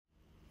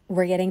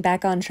We're getting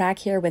back on track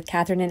here with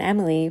Catherine and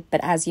Emily, but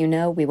as you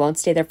know, we won't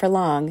stay there for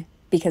long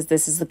because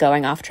this is the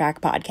Going Off Track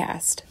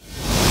podcast.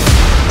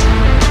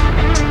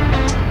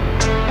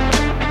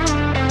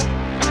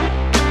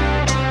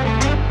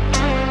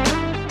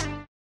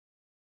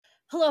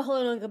 Hello,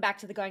 and welcome back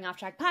to the Going Off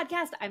Track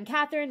podcast. I'm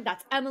Catherine,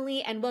 that's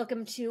Emily, and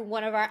welcome to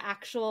one of our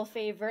actual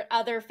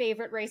other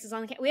favorite races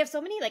on the calendar. We have so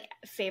many,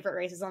 favorite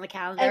races on the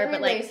calendar. Every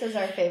race is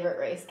our favorite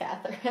race,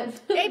 Catherine.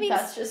 I mean,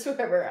 that's just where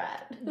we're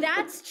at.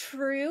 That's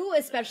true,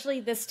 especially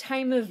this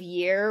time of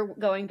year,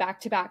 going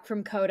back-to-back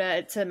from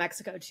COTA to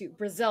Mexico to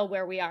Brazil,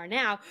 where we are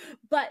now.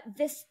 But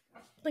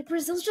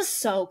Brazil's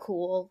just so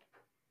cool.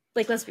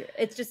 Let's be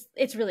real.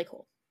 It's really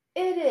cool.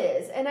 It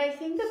is. And I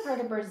think the part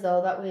of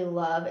Brazil that we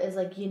love is,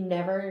 you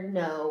never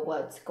know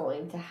what's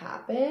going to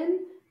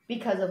happen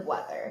because of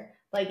weather.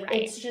 Right.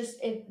 It's just,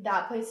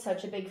 that plays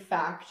such a big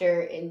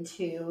factor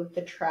into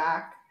the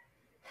track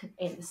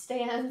and the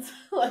stands,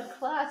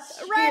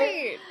 last year.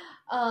 Right.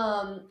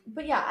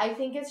 But yeah, I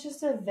think it's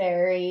just a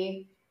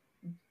very,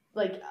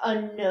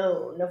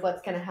 unknown of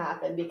what's going to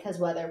happen because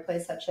weather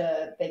plays such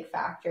a big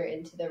factor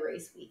into the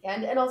race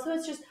weekend. And also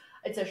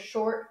it's a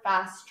short,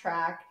 fast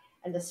track.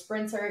 And the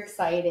sprints are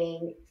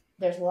exciting.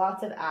 There's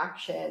lots of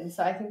action.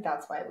 So I think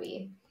that's why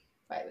we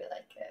like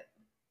it.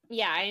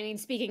 Yeah, I mean,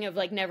 speaking of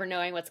never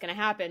knowing what's going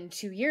to happen,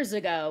 2 years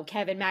ago,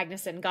 Kevin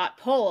Magnussen got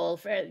pole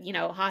for,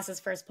 Haas's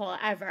first pole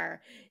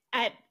ever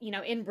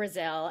in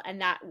Brazil.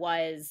 And that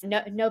was,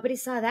 nobody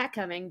saw that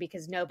coming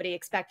because nobody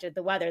expected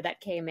the weather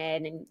that came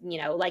in. And,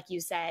 like you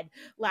said,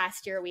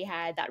 last year we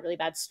had that really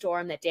bad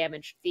storm that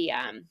damaged the,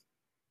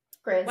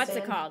 grandstand. What's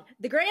it called?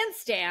 The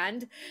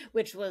grandstand,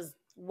 which was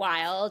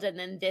wild. And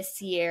then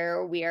this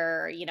year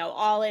we're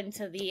all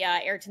into the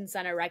Ayrton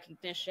Senna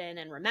recognition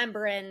and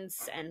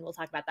remembrance, and we'll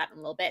talk about that in a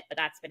little bit, but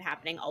that's been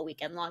happening all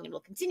weekend long and will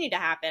continue to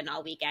happen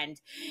all weekend.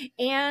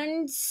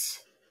 And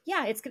yeah,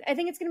 I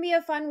think it's gonna be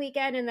a fun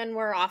weekend, and then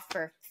we're off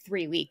for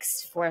 3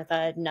 weeks for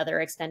another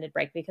extended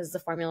break because the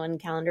Formula One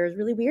calendar is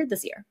really weird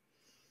this year.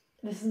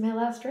 This is my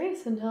last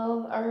race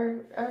until our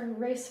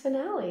race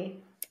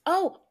finale.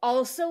 Oh,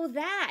 also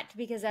that,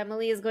 because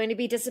Emily is going to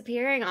be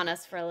disappearing on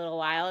us for a little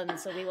while, and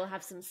so we will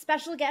have some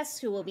special guests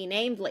who will be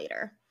named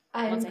later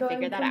once I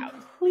figure that out.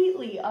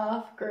 Completely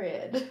off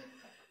grid.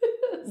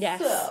 Yes.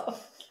 So,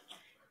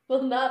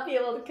 we'll not be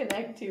able to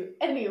connect to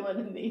anyone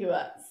in the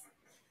U.S.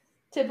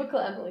 Typical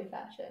Emily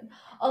fashion.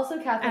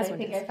 Also, Catherine, I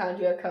think I found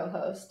you a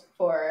co-host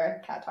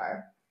for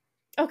Qatar.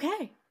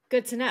 Okay,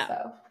 good to know.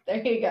 So,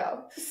 there you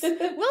go. We'll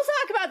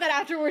talk about that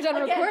after we're done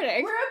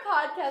recording. We're a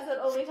podcast that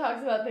only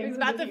talks about things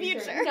about the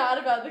future, not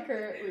about the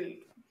current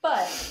week.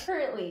 But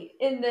currently,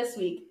 in this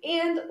week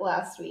and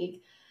last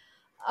week,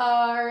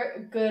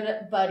 our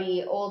good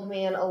buddy, old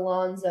man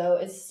Alonso,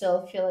 is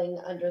still feeling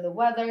under the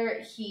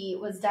weather. He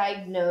was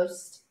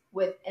diagnosed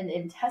with an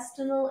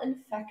intestinal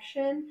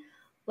infection.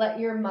 Let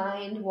your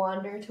mind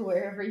wander to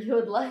wherever you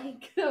would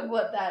like of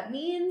what that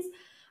means.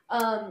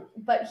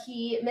 But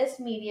he missed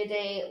media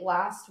day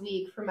last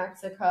week for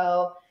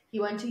Mexico. He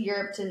went to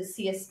Europe to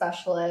see a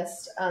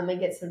specialist and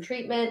get some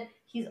treatment.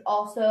 He's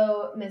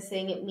also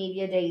missing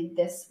media day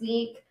this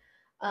week.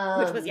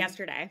 Which was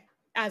yesterday,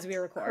 as we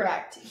record.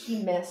 Correct.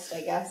 He missed,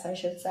 I guess I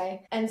should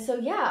say. And so,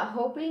 yeah,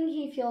 hoping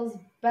he feels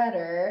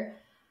better.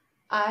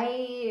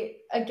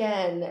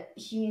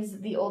 He's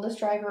the oldest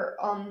driver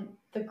on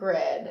the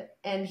grid,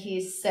 and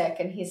he's sick,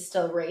 and he's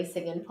still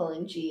racing and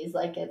pulling G's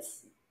like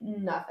it's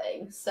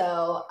nothing.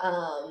 So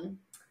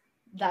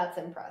that's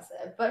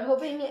impressive, but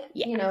hoping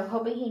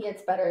he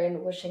gets better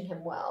and wishing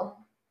him well.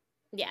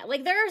 Yeah,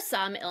 there are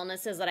some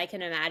illnesses that I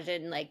can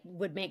imagine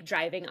would make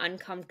driving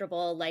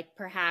uncomfortable,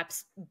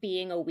 perhaps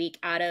being a week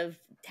out of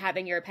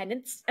having your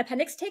appendix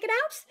taken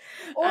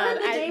out. Or the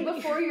day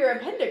before your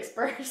appendix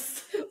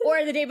bursts.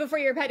 Or the day before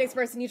your appendix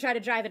bursts and you try to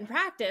drive in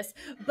practice.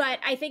 But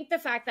I think the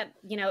fact that,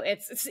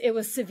 it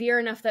was severe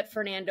enough that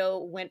Fernando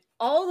went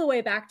all the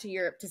way back to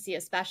Europe to see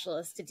a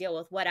specialist to deal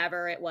with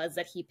whatever it was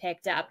that he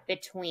picked up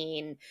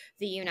between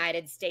the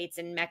United States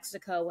and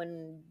Mexico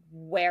and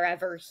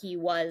wherever he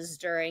was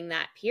during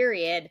that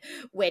period,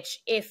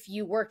 which if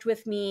you worked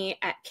with me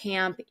at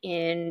camp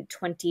in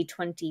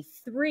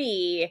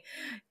 2023,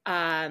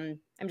 I'm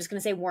just going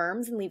to say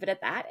worms and leave it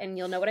at that, and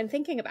you'll know what I'm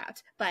thinking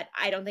about. But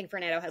I don't think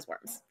Fernando has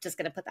worms. Just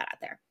going to put that out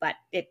there. But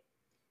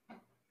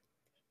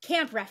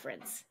camp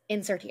reference,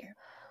 insert here.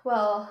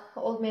 Well,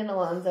 old man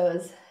Alonso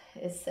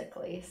is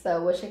sickly,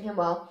 so wishing him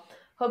well.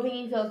 Hoping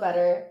he feels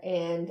better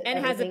and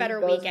has a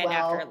better weekend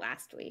well. After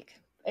last week.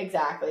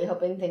 Exactly.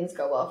 Hoping things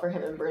go well for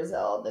him in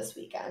Brazil this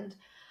weekend.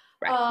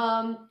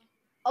 Right.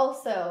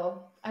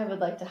 Also, I would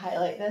like to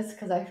highlight this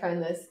because I find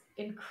this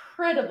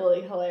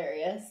incredibly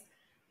hilarious.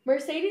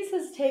 Mercedes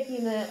has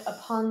taken it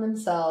upon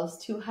themselves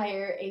to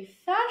hire a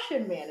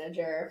fashion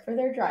manager for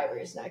their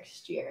drivers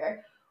next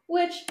year,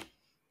 which,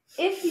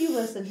 if you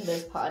listen to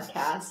this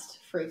podcast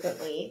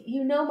frequently,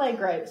 you know my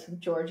gripes with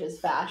George's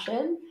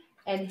fashion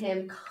and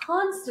him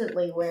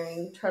constantly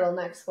wearing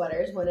turtleneck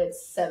sweaters when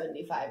it's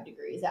 75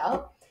 degrees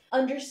out.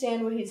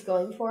 Understand what he's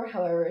going for,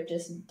 however, it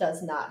just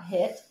does not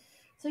hit.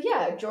 So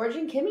yeah, George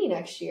and Kimi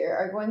next year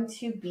are going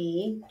to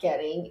be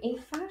getting a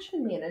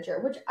fashion manager,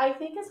 which I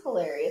think is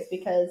hilarious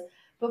because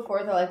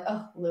before they're like,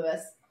 oh,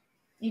 Lewis,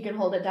 you can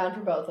hold it down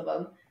for both of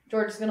them.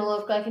 George is going to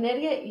look like an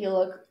idiot. You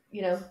look,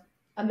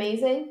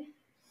 amazing.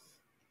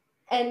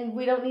 And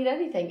we don't need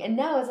anything. And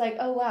now it's like,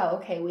 oh, wow,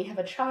 okay, we have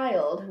a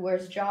child who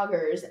wears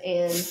joggers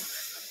and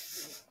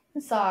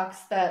socks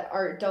that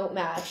don't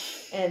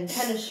match and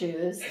tennis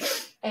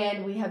shoes.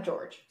 And we have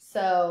George.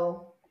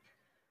 So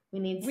we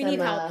need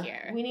help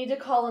here. We need to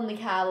call in the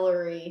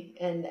cavalry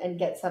and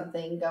get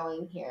something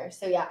going here.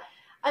 So yeah,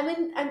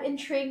 I'm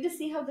intrigued to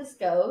see how this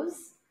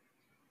goes.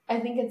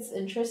 I think it's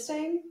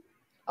interesting.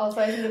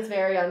 Also, I think it's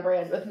very on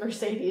brand with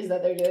Mercedes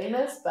that they're doing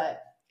this,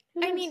 but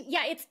I mean,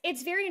 yeah,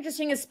 it's very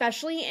interesting,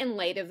 especially in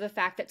light of the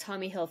fact that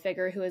Tommy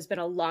Hilfiger, who has been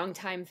a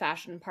longtime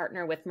fashion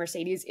partner with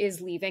Mercedes,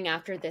 is leaving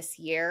after this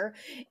year,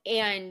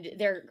 and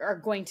there are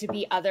going to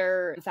be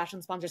other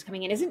fashion sponsors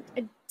coming in.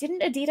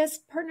 Didn't Adidas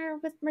partner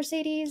with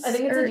Mercedes? I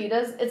think it's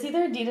Adidas. It's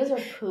either Adidas or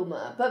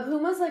Puma, but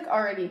Puma's like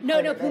already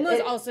no.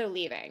 Puma's also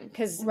leaving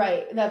because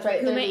that's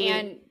right.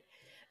 Puma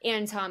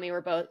and Tommy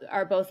are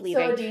both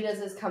leaving. So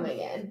Adidas is coming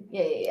in.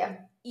 Yeah.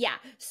 Yeah.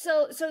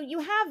 So you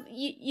have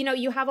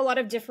you have a lot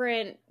of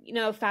different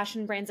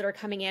fashion brands that are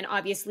coming in.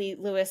 Obviously,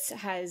 Lewis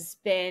has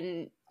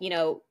been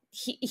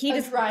he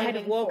just kind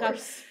of woke up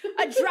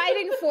a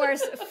driving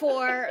force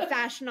for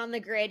fashion on the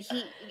grid.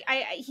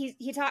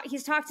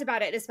 He's talked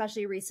about it,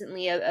 especially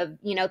recently, of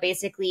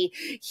basically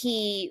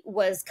he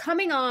was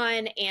coming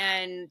on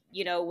and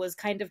was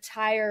kind of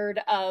tired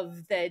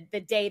of the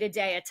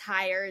day-to-day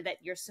attire that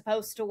you're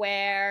supposed to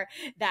wear,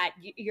 that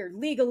you're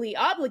legally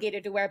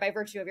obligated to wear by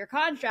virtue of your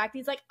contract.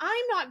 He's like,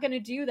 I'm not going to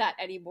do that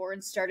anymore,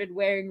 and started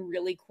wearing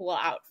really cool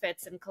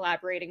outfits and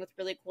collaborating with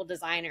really cool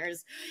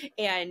designers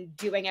and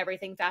doing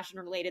everything fashion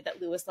related that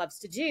Lewis loves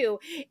to do.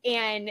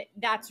 And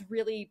that's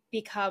really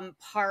become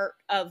part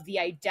of the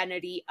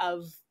identity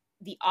of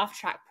the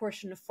off-track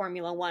portion of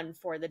Formula One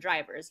for the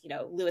drivers,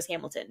 Lewis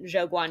Hamilton,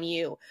 Zhou Guan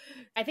Yu.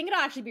 I think it'll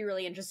actually be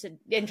really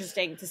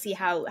interesting to see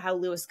how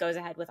Lewis goes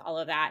ahead with all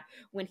of that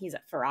when he's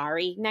at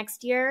Ferrari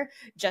next year,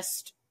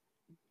 just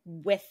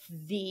with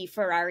the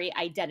Ferrari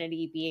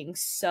identity being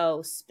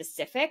so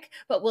specific,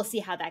 but we'll see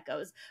how that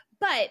goes.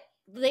 But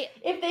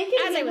if they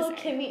can handle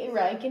Kimi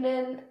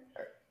Raikkonen,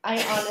 I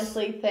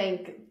honestly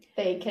think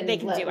they can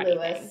let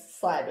Lewis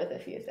slide with a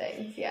few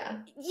things. Yeah,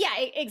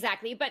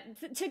 exactly. But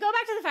to go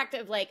back to the fact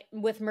of like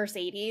with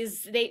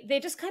Mercedes, they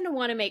just kind of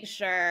want to make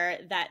sure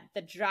that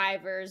the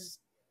drivers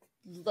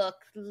look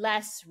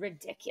less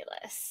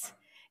ridiculous.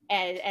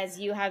 As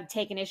you have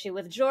taken issue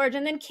with George,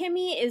 and then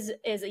Kimi is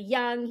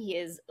young, he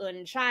is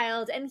a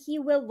child, and he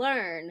will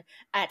learn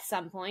at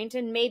some point,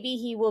 and maybe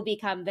he will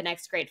become the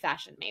next great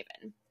fashion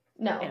maven.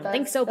 No, I don't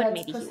think so, but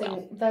maybe he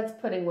will. That's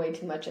putting way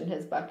too much in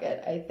his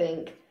bucket. I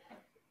think,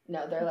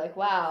 no, they're like,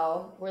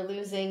 wow, we're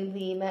losing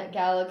the Met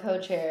Gala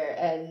co-chair,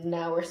 and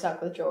now we're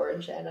stuck with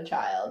George and a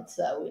child,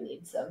 so we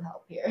need some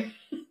help here.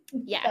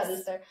 Yes. That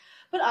is there.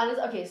 But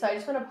honestly, okay, so I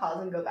just want to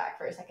pause and go back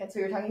for a second. So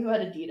you were talking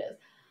about Adidas.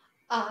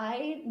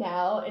 I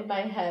now, in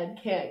my head,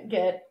 can't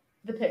get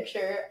the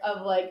picture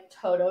of like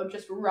Toto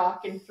just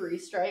rocking 3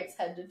 stripes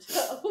head to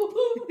toe,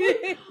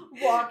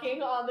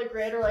 walking on the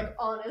grid or like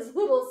on his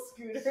little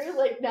scooter.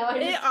 Like now I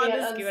just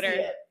can't unsee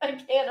it. I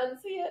can't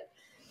unsee it.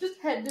 Just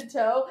head to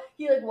toe.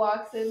 He like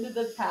walks into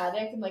the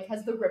paddock and like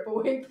has the rip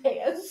away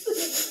pants. And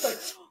he's just like,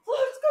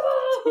 let's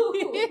go.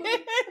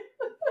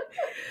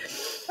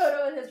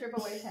 Toto and his rip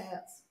away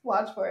pants.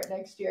 Watch for it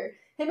next year.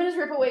 Him and his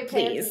rip away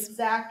pants. And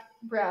Zach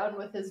Brown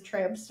with his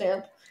tramp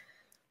stamp.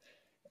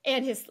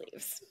 And his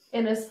sleeves.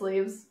 And his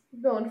sleeves.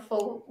 Going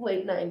full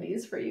late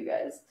 90s for you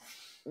guys.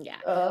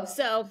 Yeah.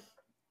 So,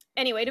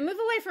 anyway, to move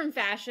away from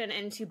fashion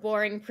and to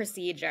boring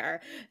procedure,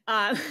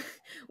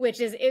 which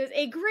is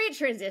a great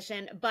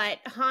transition, but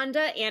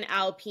Honda and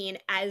Alpine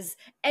as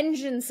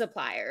engine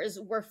suppliers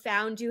were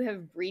found to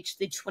have breached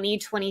the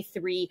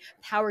 2023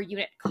 power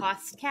unit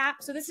cost cap.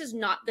 So this is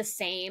not the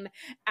same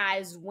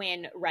as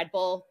when Red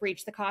Bull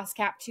breached the cost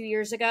cap 2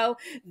 years ago.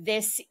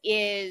 This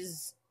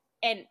is...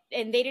 And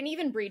they didn't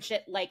even breach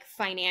it like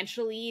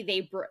financially.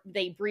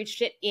 They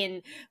breached it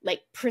in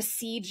like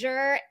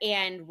procedure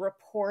and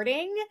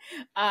reporting.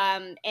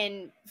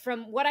 And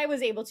from what I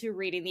was able to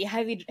read in the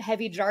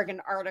heavy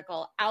jargon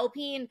article,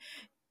 Alpine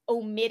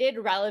omitted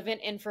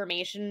relevant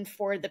information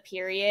for the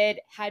period,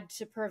 had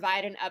to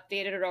provide an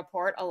updated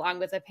report along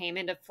with a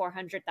payment of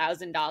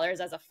 $400,000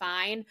 as a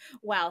fine,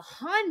 while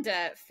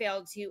Honda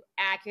failed to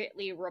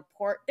accurately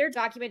report their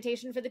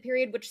documentation for the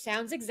period, which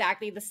sounds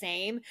exactly the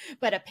same,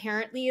 but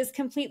apparently is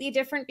completely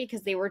different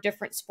because they were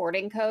different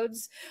sporting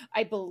codes,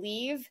 I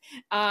believe.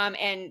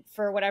 And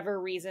for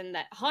whatever reason,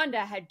 that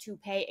Honda had to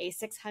pay a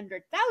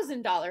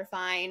 $600,000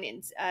 fine,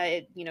 and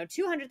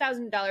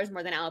 $200,000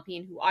 more than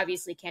Alpine, who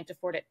obviously can't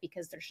afford it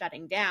because they're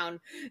shutting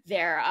down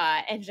their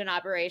engine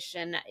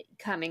operation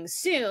coming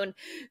soon.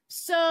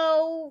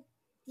 So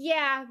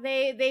yeah,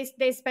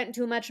 they spent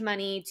too much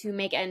money to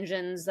make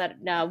engines that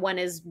one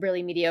is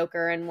really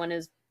mediocre and one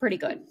is pretty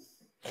good.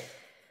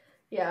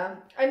 Yeah.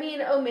 I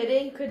mean,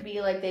 omitting could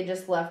be like they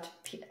just left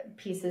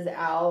pieces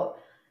out.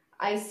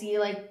 I see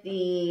like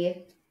the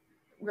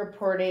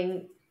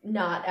reporting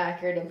not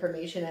accurate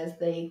information as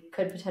they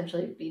could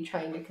potentially be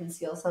trying to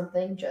conceal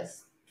something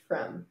just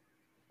from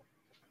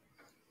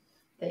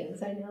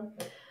things I know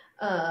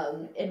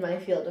in my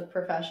field of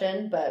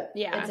profession. But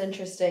it's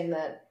interesting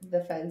that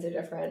the fans are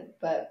different.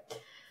 But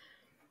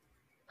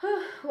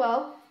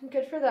well,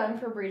 good for them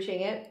for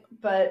breaching it.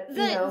 But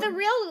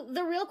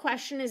the real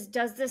question is,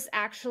 does this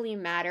actually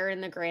matter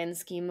in the grand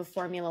scheme of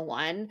Formula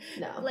One?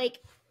 No. Like,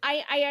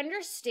 I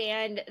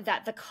understand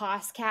that the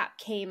cost cap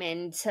came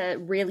in to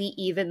really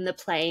even the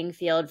playing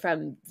field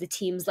from the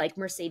teams like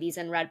Mercedes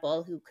and Red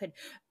Bull, who could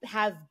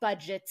have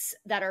budgets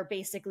that are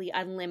basically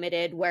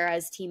unlimited,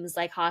 whereas teams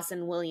like Haas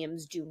and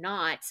Williams do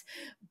not.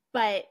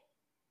 But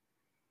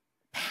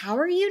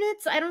power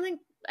units, I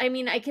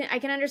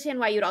can understand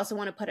why you'd also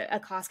want to put a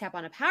cost cap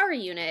on a power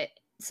unit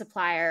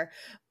supplier,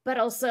 but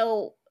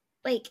also,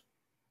 like,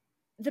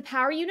 the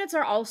power units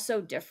are all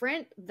so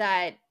different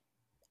that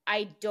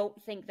I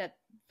don't think that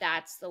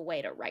that's the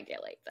way to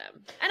regulate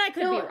them. And I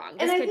could be wrong.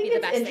 This could be the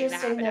best thing to happen. And I think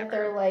it's interesting that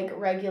they're like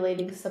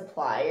regulating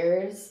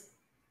suppliers.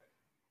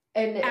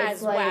 And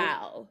it's like,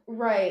 well.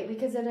 Right,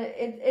 because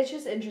it's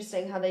just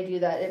interesting how they do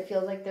that. It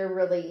feels like they're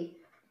really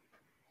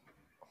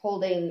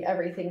holding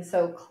everything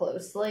so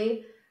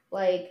closely.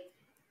 Like,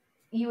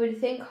 you would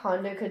think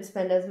Honda could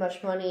spend as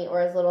much money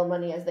or as little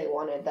money as they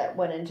wanted that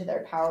went into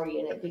their power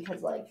unit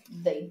because, like,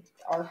 they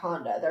are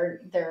Honda.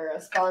 They're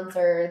a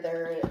sponsor,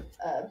 they're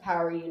a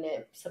power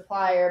unit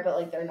supplier, but,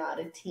 like, they're not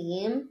a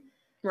team.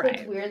 Right.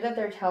 So it's weird that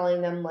they're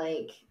telling them,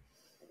 like,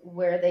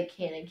 where they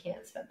can and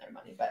can't spend their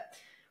money. But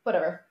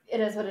whatever. It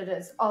is what it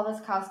is. All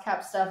this cost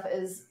cap stuff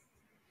is...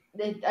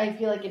 I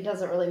feel like it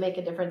doesn't really make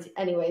a difference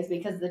anyways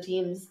because the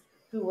teams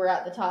who were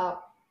at the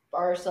top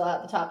are still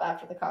at the top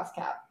after the cost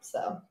cap,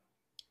 so...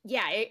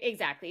 Yeah,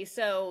 exactly.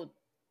 So,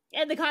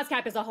 and the cost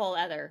cap is a whole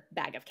other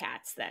bag of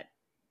cats that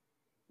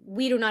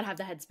we do not have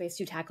the headspace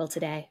to tackle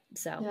today.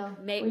 So no,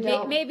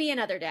 maybe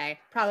another day.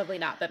 Probably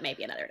not, but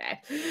maybe another day.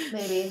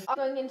 Maybe.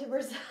 Going into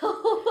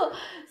Brazil,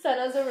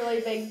 Senna's a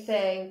really big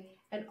thing.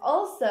 And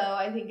also,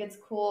 I think it's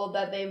cool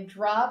that they've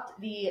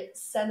dropped the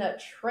Senna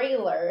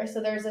trailer.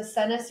 So there's a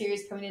Senna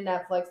series coming to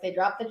Netflix. They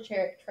dropped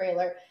the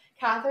trailer.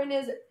 Catherine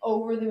is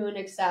over the moon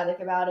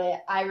ecstatic about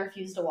it. I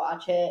refuse to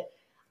watch it.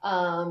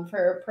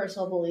 For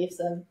personal beliefs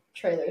of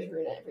trailers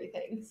ruin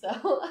everything. So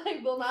I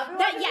will not be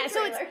watching the trailer.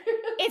 So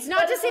it's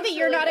not to say that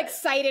you're not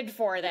excited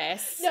for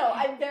this. No,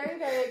 I'm very,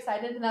 very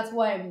excited, and that's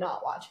why I'm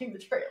not watching the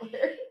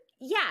trailer.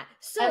 Yeah,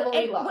 so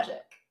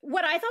logic.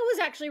 What I thought was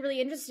actually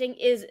really interesting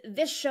is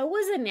this show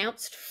was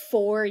announced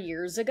 4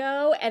 years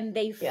ago, and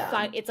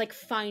it's like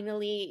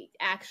finally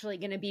actually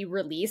going to be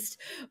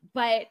released,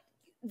 but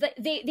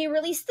they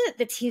released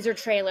the teaser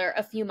trailer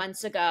a few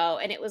months ago,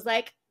 and it was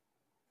like,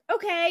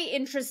 okay,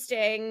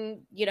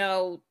 interesting,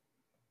 new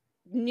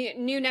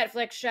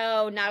Netflix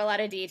show, not a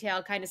lot of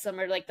detail, kind of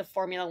similar to like the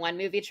Formula One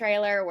movie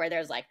trailer where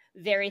there's like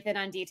very thin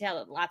on detail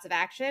and lots of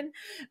action.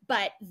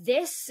 But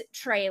this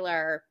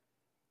trailer,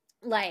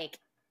 like,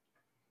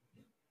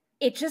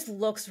 it just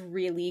looks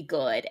really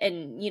good.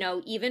 And,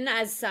 even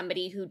as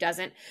somebody who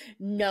doesn't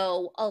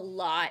know a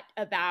lot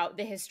about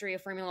the history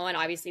of Formula One,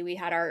 obviously we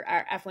had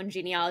our F1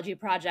 genealogy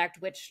project,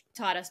 which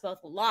taught us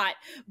both a lot,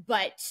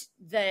 but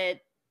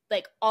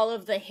all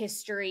of the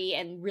history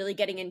and really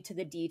getting into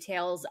the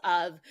details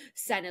of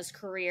Senna's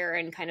career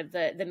and kind of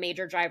the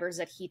major drivers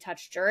that he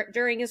touched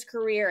during his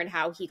career and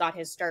how he got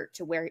his start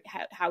to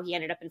how he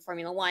ended up in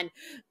Formula One.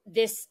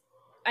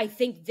 I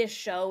think this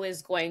show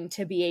is going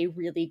to be a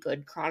really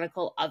good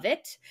chronicle of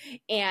it.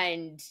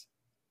 And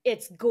I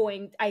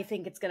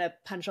think it's going to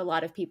punch a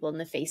lot of people in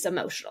the face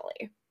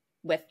emotionally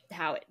with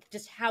how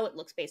it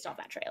looks based off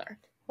that trailer.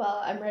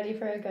 Well, I'm ready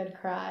for a good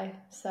cry.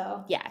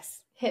 So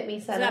yes. Hit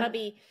me, Senna.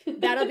 So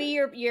that'll be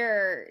your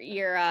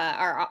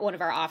one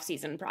of our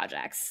off-season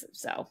projects.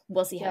 So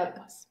we'll see how it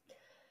goes.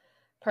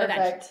 Perfect.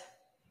 Eventually.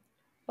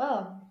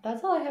 Well,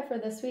 that's all I have for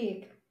this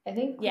week. I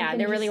think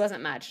there really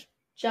wasn't much.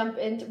 Jump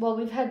into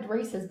we've had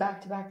races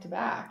back to back to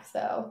back,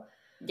 so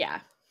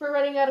yeah, we're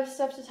running out of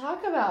stuff to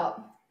talk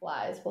about.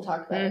 Lies. We'll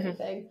talk about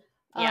everything.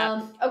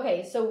 Yeah.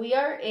 Okay, so we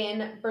are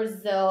in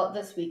Brazil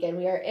this weekend.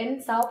 We are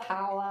in Sao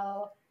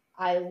Paulo.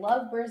 I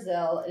love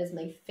Brazil. It is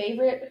my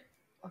favorite.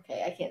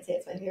 Okay, I can't say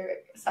it's my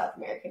favorite South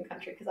American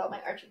country because all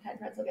my Argentine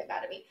friends will get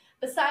mad at me.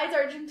 Besides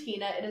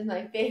Argentina, it is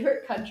my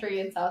favorite country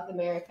in South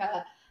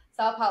America.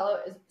 Sao Paulo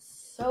is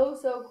so,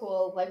 so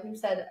cool. Like we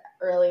said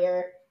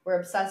earlier,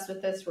 we're obsessed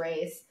with this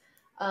race.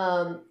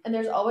 And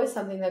there's always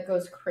something that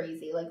goes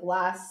crazy. Like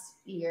last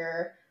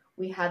year,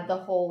 we had the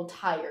whole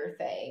tire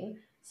thing.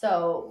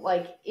 So,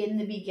 like, in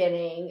the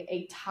beginning,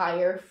 a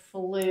tire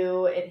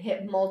flew. It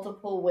hit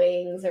multiple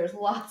wings. There was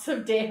lots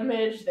of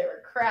damage. There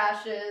were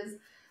crashes.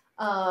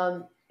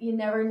 You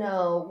never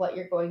know what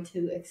you're going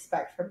to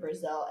expect from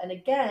Brazil. And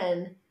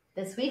again,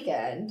 this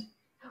weekend,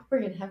 we're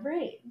going to have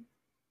rain.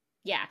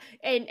 Yeah,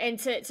 and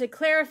to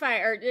clarify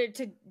or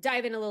to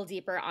dive in a little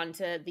deeper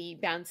onto the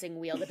bouncing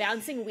wheel. The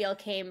bouncing wheel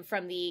came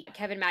from the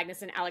Kevin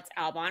Magnussen Alex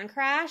Albon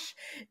crash,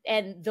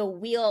 and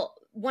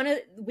one of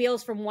the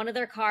wheels from one of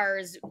their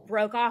cars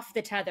broke off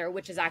the tether,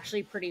 which is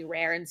actually pretty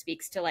rare and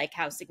speaks to like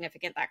how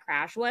significant that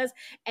crash was,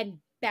 and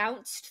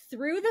bounced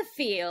through the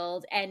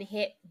field and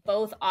hit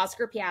both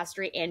Oscar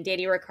Piastri and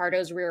Danny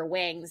Ricciardo's rear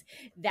wings.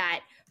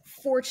 That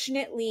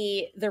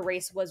fortunately the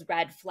race was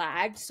red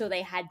flagged, so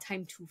they had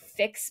time to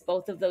fix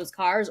both of those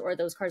cars, or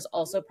those cars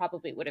also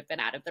probably would have been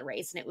out of the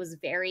race. And it was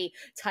very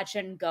touch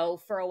and go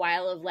for a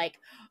while of like,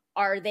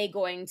 are they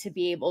going to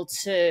be able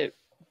to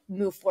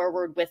move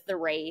forward with the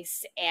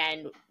race,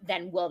 and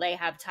then will they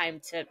have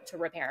time to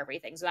repair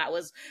everything? So that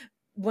was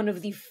one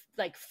of the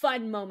like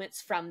fun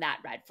moments from that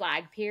red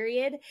flag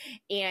period.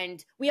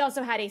 And we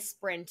also had a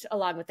sprint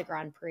along with the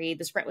Grand Prix.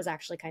 The sprint was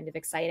actually kind of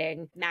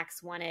exciting.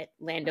 Max won it.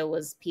 Lando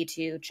was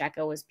P2.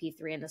 Checo was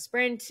P3 in the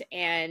sprint.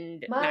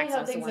 And Max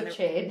how things have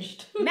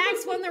changed.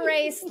 Max won the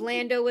race.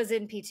 Lando was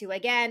in P2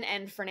 again,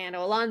 and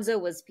Fernando Alonso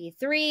was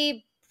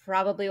P3.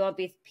 Probably won't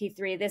be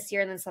P3 this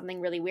year, and then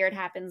something really weird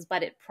happens,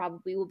 but it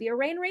probably will be a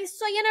rain race,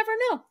 so you never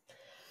know.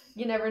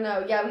 You never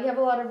know. Yeah, we have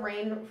a lot of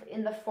rain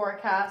in the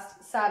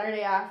forecast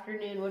Saturday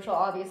afternoon, which will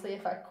obviously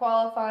affect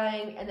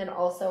qualifying, and then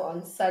also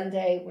on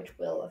Sunday, which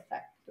will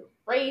affect the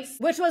race.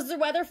 Which was the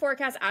weather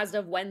forecast as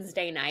of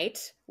Wednesday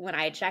night when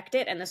I checked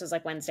it, and this was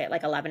like Wednesday at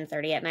like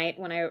 11:30 at night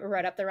when I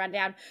wrote up the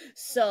rundown.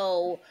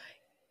 So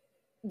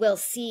we'll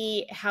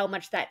see how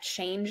much that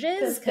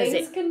changes, because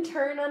things can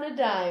turn on a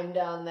dime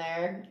down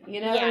there. You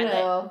never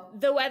know.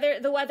 The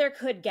weather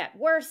could get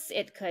worse.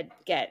 It could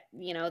get,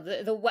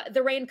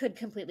 the rain could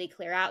completely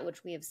clear out,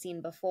 which we have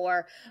seen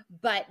before.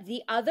 But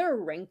the other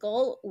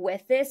wrinkle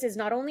with this is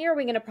not only are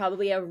we going to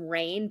probably have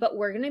rain, but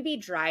we're going to be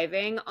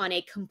driving on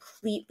a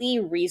completely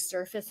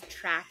resurfaced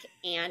track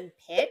and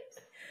pit,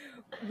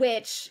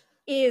 which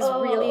is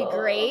really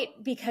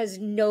great because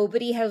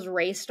nobody has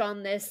raced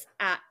on this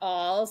at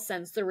all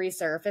since the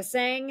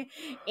resurfacing,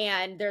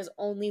 and there's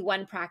only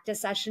one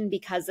practice session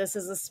because this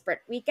is a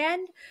sprint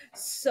weekend.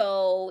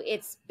 So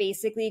it's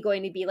basically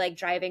going to be like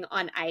driving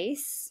on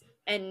ice,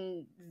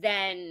 and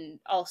then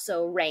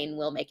also rain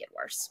will make it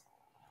worse.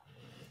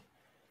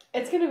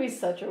 It's going to be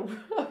such a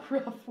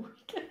rough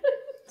weekend.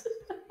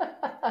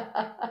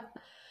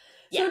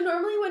 So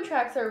normally when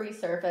tracks are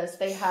resurfaced,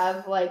 they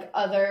have like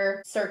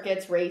other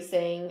circuits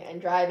racing and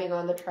driving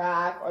on the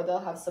track, or they'll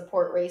have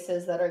support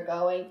races that are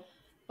going.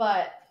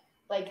 But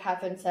like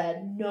Catherine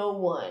said, no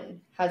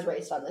one has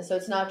raced on this. So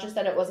it's not just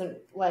that it wasn't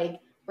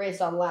like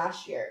raced on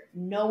last year.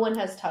 No one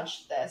has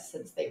touched this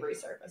since they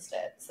resurfaced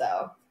it.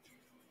 So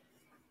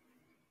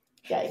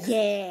yikes.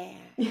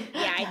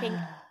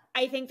 Yeah,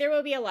 I think there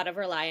will be a lot of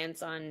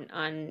reliance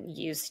on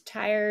used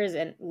tires,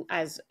 and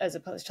as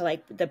opposed to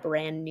like the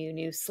brand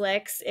new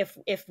slicks.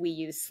 If we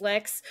use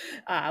slicks,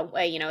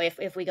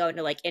 if we go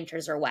into like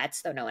inters or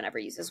wets, though no one ever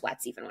uses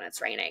wets even when it's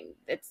raining,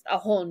 it's a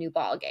whole new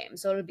ball game.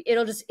 So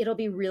it'll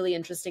be really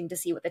interesting to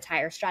see what the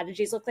tire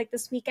strategies look like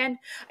this weekend.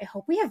 I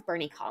hope we have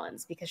Bernie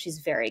Collins because she's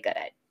very good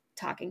at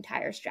talking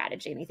tire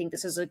strategy, and I think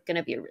this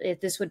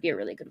would be a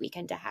really good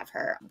weekend to have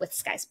her with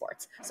Sky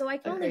Sports. So I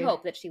can only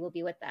hope that she will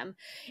be with them.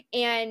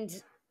 And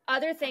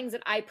other things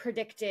that I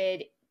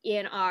predicted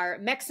in our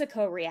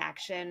Mexico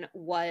reaction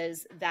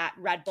was that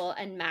Red Bull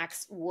and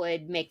Max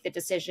would make the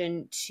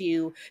decision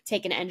to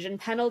take an engine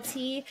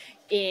penalty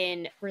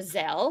in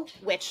Brazil,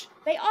 which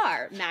they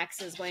are.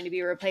 Max is going to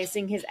be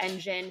replacing his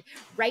engine.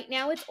 Right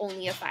now, it's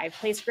only a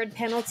 5-place grid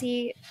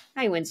penalty.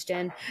 Hi,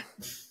 Winston.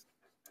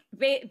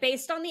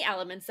 Based on the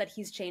elements that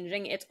he's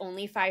changing, it's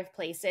only 5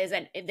 places,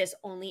 and this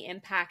only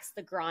impacts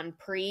the Grand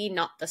Prix,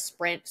 not the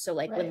sprint. So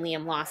like when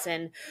Liam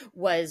Lawson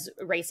was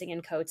racing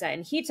in Kota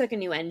and he took a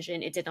new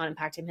engine, it did not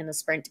impact him in the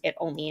sprint. It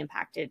only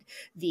impacted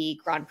the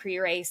Grand Prix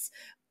race.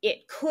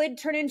 It could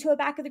turn into a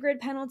back of the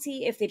grid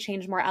penalty if they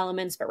change more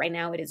elements, but right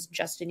now it is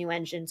just a new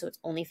engine, so it's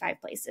only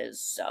 5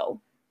 places. So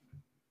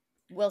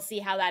we'll see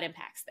how that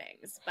impacts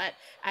things. But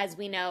as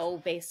we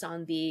know, based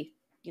on the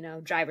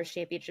drivers'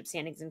 championship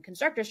standings and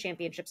constructors'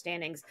 championship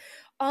standings,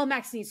 all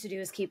Max needs to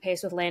do is keep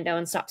pace with Lando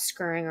and stop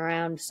scurrying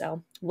around.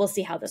 So we'll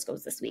see how this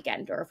goes this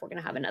weekend, or if we're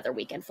going to have another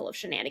weekend full of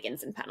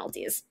shenanigans and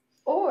penalties.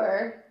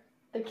 Or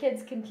the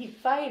kids can keep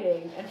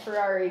fighting and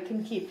Ferrari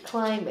can keep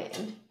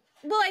climbing.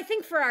 Well, I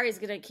think Ferrari's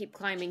going to keep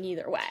climbing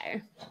either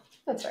way.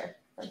 That's fair.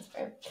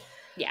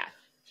 Yeah.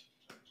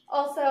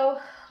 Also,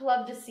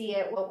 love to see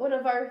it. Well, one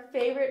of our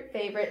favorite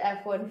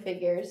F1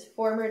 figures,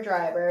 former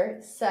driver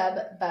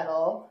Seb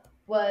Vettel,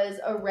 was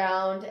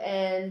around,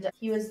 and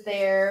he was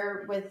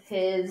there with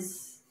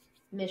his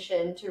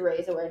mission to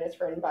raise awareness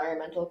for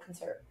environmental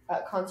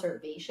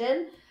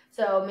conservation.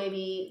 So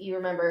maybe you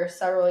remember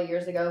several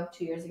years ago,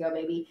 2 years ago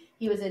maybe,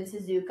 he was in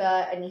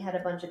Suzuka and he had a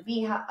bunch of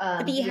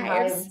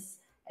beehives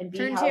and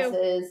bee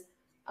houses.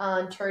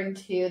 On turn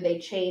 2, they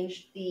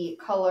changed the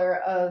color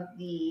of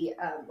the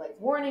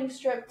warning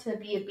strip to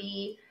be a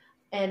bee,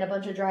 and a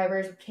bunch of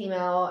drivers came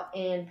out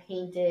and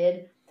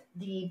painted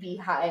the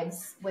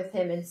beehives with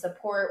him in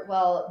support.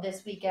 Well,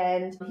 this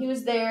weekend he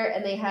was there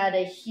and they had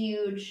a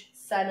huge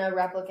Senna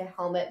replica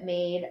helmet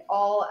made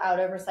all out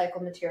of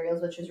recycled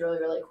materials, which is really,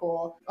 really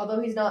cool.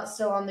 Although he's not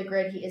still on the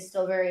grid, he is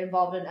still very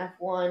involved in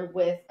F1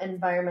 with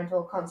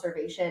environmental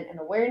conservation and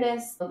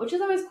awareness, which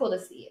is always cool to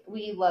see.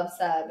 We love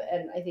Seb,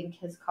 and I think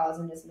his cause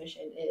and his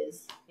mission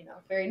is,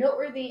 very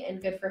noteworthy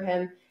and good for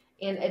him.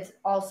 And it's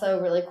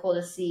also really cool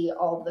to see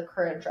all of the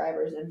current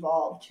drivers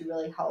involved to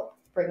really help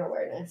bring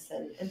awareness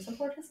and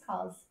support his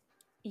cause.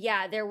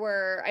 Yeah, there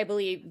were, I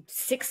believe,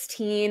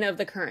 16 of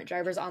the current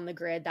drivers on the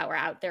grid that were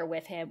out there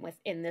with him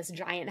within this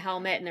giant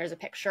helmet. And there's a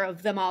picture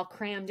of them all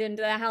crammed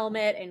into the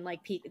helmet and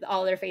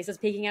all their faces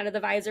peeking out of the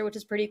visor, which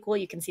is pretty cool.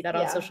 You can see that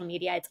on social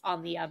media. It's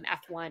on the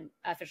F1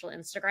 official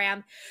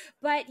Instagram.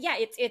 But yeah,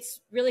 it's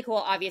really cool.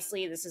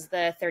 Obviously, this is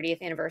the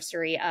 30th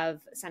anniversary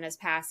of Senna's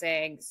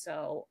passing.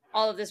 So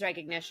all of this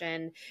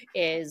recognition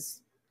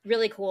is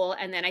really cool.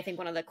 And then I think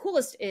one of the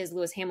coolest is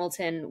Lewis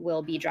Hamilton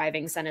will be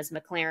driving Senna's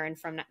McLaren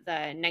from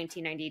the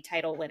 1990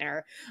 title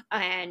winner.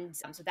 And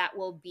so that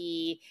will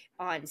be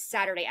on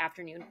Saturday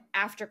afternoon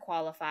after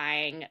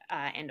qualifying.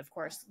 And of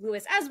course,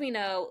 Lewis, as we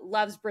know,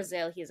 loves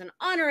Brazil. He is an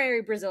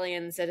honorary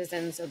Brazilian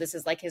citizen. So this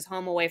is like his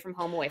home away from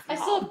home. I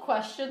still have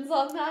questions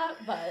on that,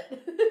 but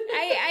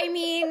I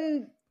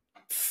mean,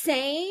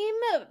 same,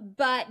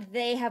 but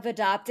they have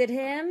adopted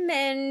him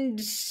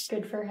and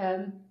good for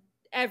him.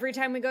 Every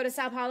time we go to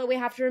Sao Paulo, we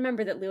have to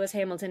remember that Lewis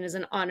Hamilton is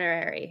an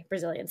honorary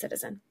Brazilian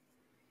citizen.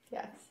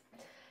 Yes.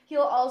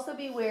 He'll also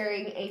be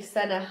wearing a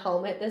Senna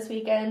helmet this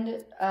weekend.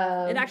 It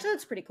actually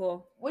looks pretty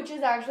cool. Which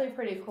is actually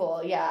pretty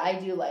cool. Yeah, I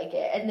do like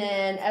it. And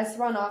then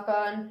Esteban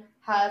Ocon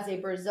has a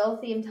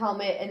Brazil-themed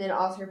helmet, and then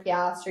Oscar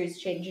Piastri's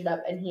changed it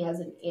up, and he has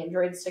an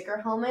Android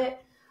sticker helmet.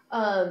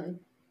 They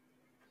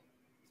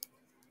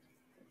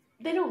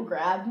don't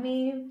grab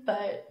me,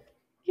 but...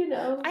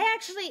 I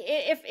actually,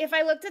 if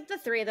I looked at the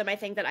three of them, I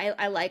think that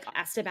I like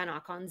Esteban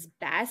Ocon's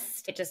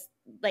best. It just,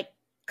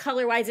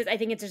 color wise, I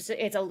think it's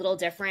a little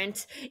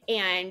different.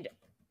 And,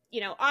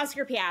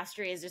 Oscar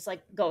Piastri is just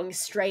going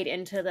straight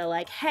into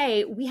the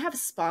hey, we have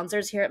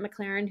sponsors here at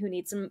McLaren who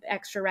need some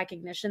extra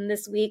recognition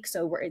this week.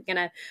 So we're going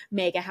to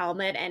make a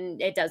helmet,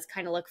 and it does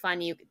kind of look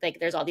fun.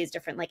 There's all these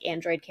different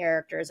Android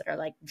characters that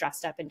are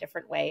dressed up in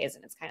different ways.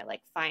 And it's kind of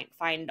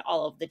find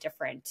all of the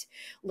different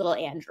little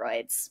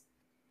androids.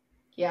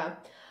 Yeah.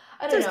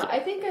 I don't know. I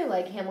think I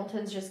like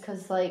Hamilton's just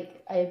because, I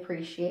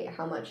appreciate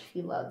how much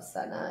he loves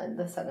Senna and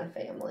the Senna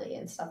family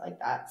and stuff like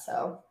that.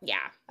 So,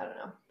 yeah. I don't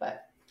know.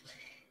 But,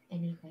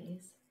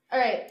 anyways. All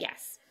right.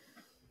 Yes.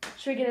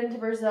 Should we get into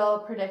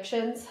Brazil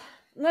predictions?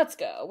 Let's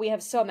go. We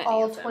have so many.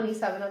 All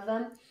 27 of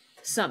them.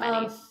 So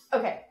many.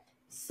 Okay.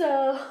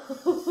 So,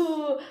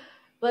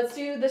 let's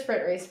do the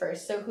sprint race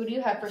first. So, who do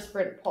you have for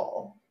sprint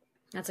pole?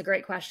 That's a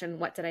great question.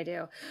 What did I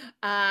do?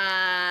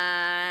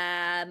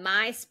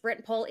 My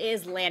sprint pole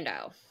is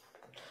Lando.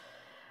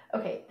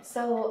 Okay,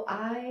 so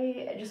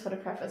I just want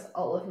to preface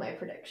all of my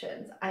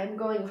predictions. I'm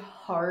going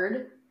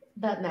hard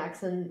that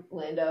Max and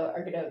Lando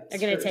are gonna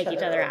take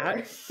each other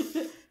out.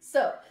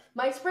 So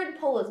my sprint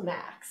pole is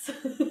Max.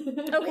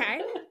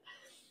 Okay.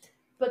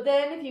 But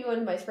then if you go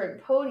into my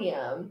sprint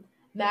podium,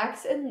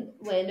 Max and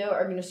Lando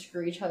are gonna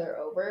screw each other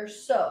over.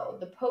 So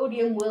the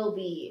podium will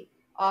be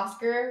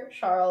Oscar,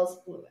 Charles,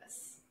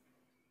 Lewis.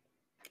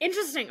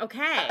 Interesting.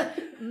 Okay.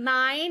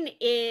 Mine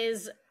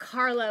is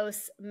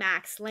Carlos,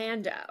 Max,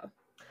 Lando.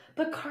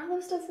 But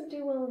Carlos doesn't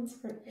do well in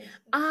sprint races.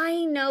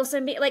 I know.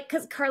 So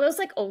because Carlos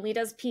only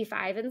does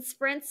P5 in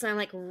sprints, so I'm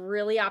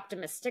really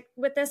optimistic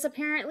with this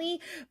apparently.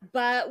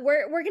 But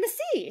we're gonna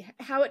see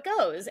how it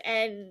goes.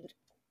 And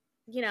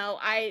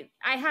I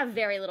have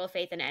very little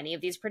faith in any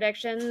of these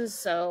predictions.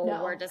 So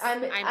we're just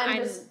I'm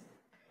just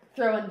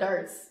throwing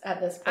darts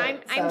at this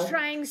point. I'm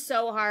trying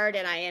so hard,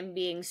 and I am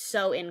being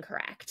so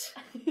incorrect.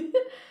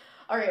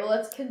 All right, well,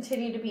 let's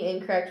continue to be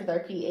incorrect with our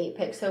P8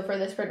 pick. So for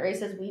the sprint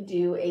races, we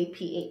do a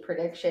P8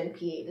 prediction.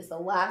 P8 is the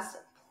last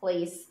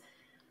place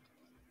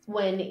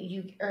when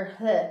you,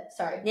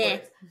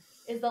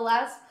 is the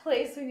last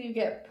place when you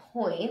get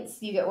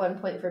points. You get 1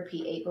 point for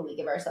P8, but we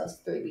give ourselves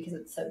 3 because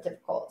it's so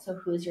difficult. So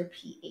who's your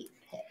P8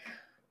 pick?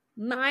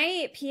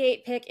 My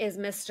P8 pick is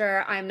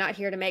Mr. I'm Not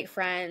Here to Make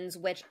Friends,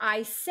 which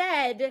I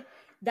said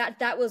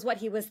that was what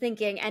he was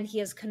thinking, and he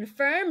has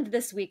confirmed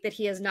this week that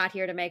he is not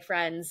here to make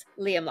friends,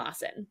 Liam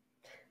Lawson.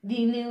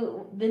 The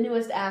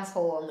newest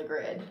asshole on the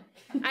grid.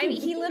 I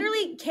mean, he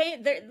literally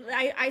came there.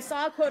 I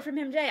saw a quote from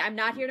him today. I'm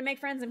not here to make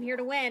friends. I'm here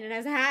to win. And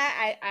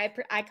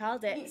I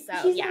called it. So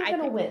he's not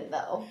gonna win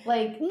though.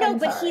 No,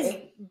 but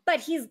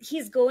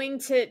he's going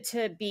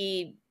to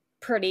be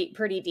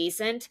pretty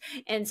decent.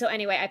 And so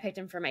anyway, I picked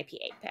him for my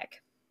P8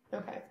 pick.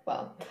 Okay,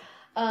 well,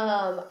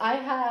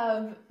 I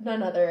have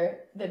none other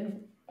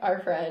than our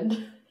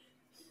friend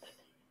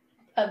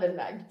Evan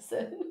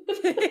Magnussen.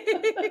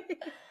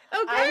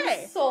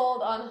 Okay. I'm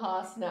sold on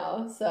Haas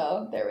now,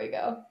 so there we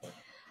go.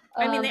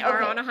 I mean, they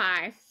are on a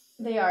high.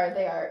 They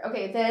are.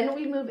 Okay, then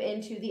we move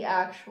into the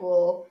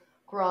actual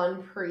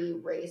Grand Prix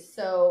race.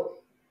 So,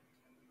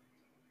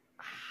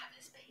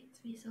 this pains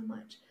me so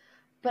much.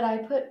 But I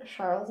put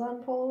Charles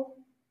on pole.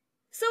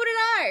 So did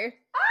I.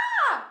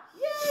 Ah!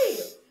 Yay!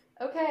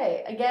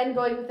 Okay, again,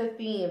 going with the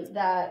theme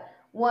that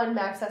one,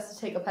 Max has to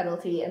take a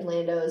penalty, and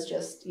Lando is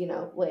just,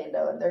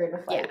 Lando, and they're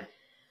gonna fight.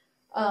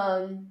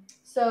 Yeah.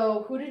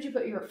 So who did you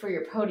put for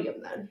your podium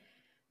then?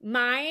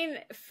 Mine,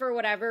 for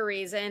whatever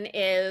reason,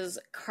 is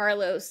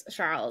Carlos,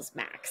 Charles,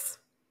 Max.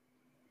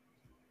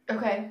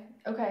 Okay.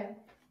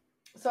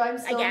 So I'm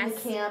still in the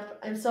camp.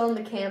 I'm still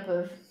in the camp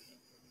of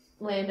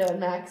Lando and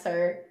Max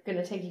are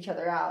gonna take each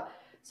other out.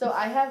 So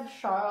I have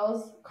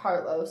Charles,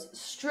 Carlos,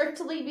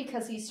 strictly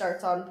because he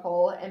starts on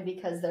pole and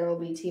because there will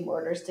be team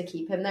orders to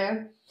keep him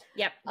there.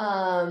 Yep.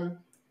 And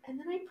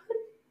then I put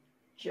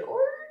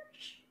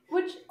George,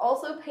 which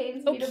also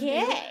pains me to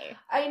do.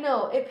 I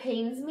know, it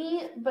pains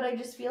me, but I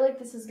just feel like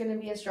this is going to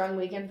be a strong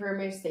weekend for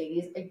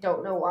Mercedes. I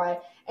don't know why.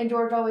 And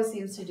George always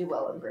seems to do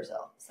well in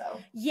Brazil. So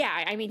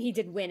yeah, I mean, he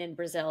did win in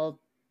Brazil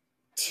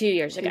 2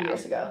 years ago. 2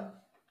 years ago.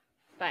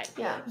 But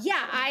yeah,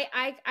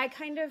 I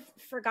kind of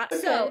forgot.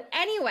 Okay. So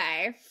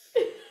anyway,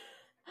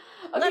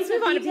 let's so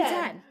move on to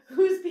P10.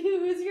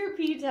 Who's your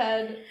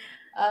P10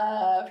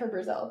 for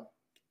Brazil?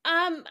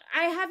 I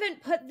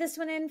haven't put this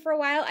one in for a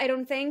while, I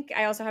don't think.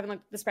 I also haven't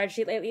looked at the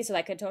spreadsheet lately, so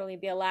that could totally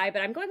be a lie,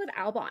 but I'm going with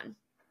Albon.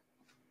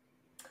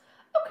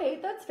 Okay,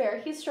 that's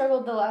fair. He's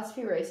struggled the last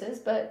few races,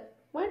 but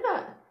why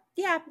not?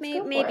 Yeah,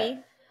 maybe.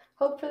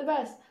 Hope for the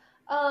best.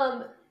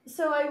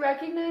 So I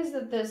recognize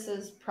that this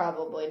is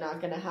probably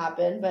not going to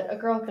happen, but a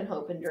girl can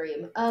hope and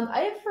dream.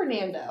 I have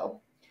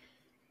Fernando.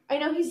 I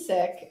know he's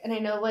sick, and I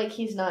know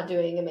he's not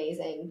doing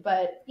amazing,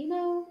 but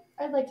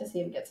I'd like to see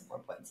him get some more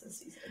points this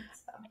season.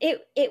 So.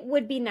 It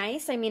would be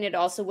nice. I mean, it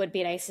also would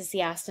be nice to see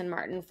Aston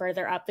Martin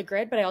further up the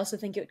grid, but I also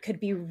think it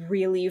could be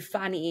really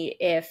funny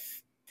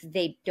if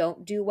they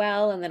don't do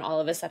well, and then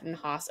all of a sudden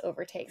Haas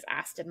overtakes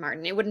Aston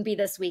Martin. It wouldn't be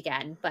this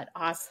weekend, but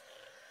Haas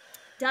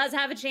does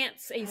have a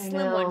chance, a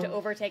slim one, to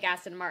overtake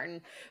Aston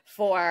Martin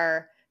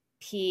for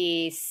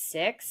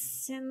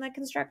P6 in the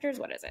constructors.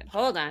 What is it?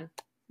 Hold on.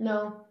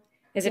 No.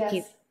 Is it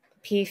P?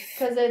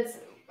 Because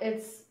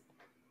it's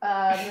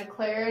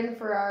McLaren,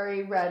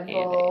 Ferrari, Red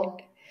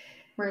Bull,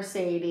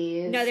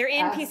 Mercedes. No, they're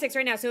in P6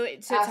 right now. So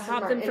to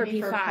hop them for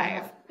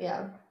P5.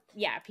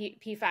 Yeah,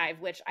 P5,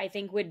 which I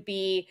think would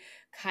be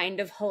kind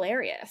of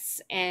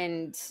hilarious.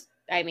 And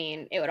I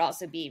mean, it would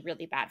also be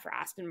really bad for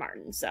Aston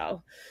Martin.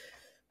 So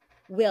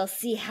we'll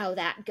see how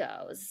that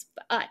goes.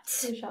 But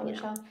we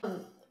shall.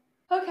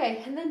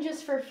 Okay, and then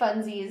just for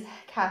funsies,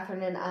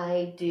 Catherine and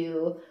I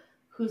do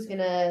who's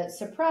gonna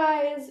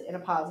surprise in a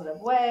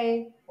positive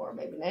way, or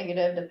maybe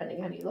negative,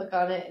 depending on how you look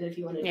on it, and if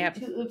you want to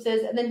do 2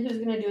 oopses, and then who's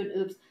gonna do an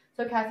oops.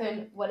 So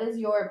Catherine, what is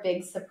your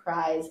big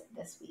surprise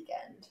this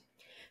weekend?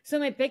 So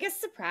my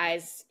biggest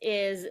surprise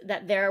is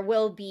that there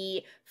will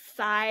be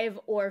 5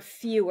 or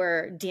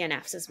fewer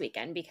DNFs this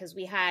weekend, because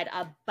we had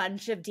a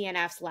bunch of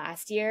DNFs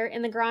last year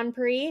in the Grand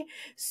Prix.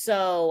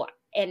 So,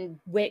 and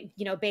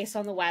based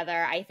on the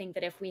weather, I think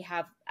that if we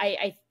have,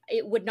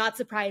 it would not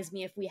surprise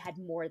me if we had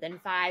more than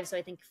 5. So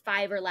I think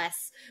 5 or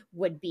less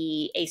would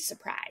be a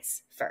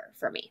surprise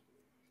for me.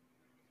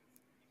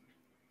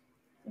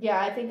 Yeah,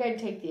 I think I'd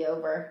take the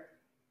over.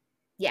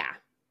 Yeah.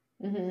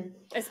 Mm-hmm.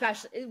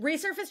 Especially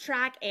resurfaced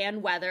track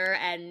and weather,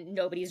 and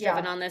nobody's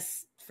driven on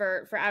this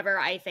for forever.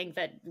 I think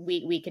that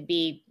we could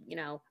be,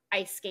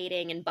 ice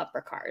skating and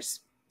bumper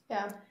cars.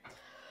 Yeah.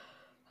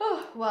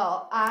 Oh,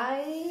 well,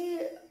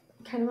 I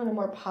kind of on a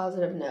more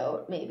positive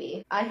note,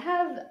 maybe. I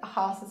have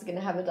Haas is going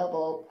to have a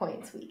double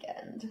points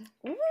weekend.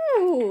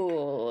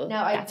 Ooh.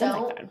 Now, I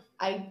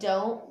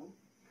don't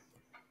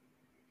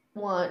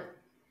want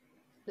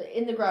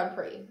in the Grand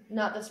Prix,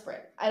 not the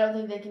sprint. I don't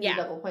think they can do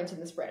double points in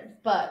the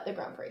sprint, but the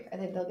Grand Prix, I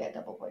think they'll get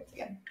double points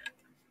again.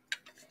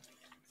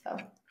 So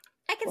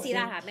I can see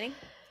that happening.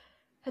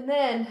 And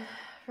then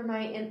for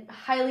my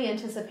highly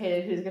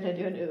anticipated who's going to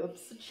do an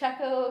oops,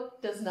 Checo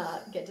does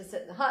not get to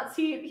sit in the hot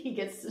seat. He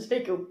gets to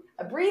take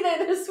a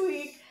breather this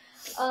week.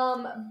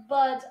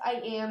 But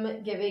I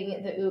am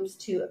giving the oops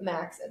to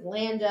Max and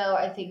Lando.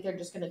 I think they're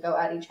just going to go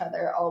at each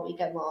other all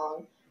weekend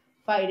long,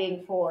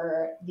 fighting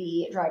for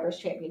the Drivers'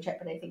 Championship,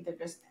 and I think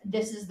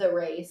this is the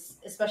race,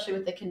 especially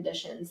with the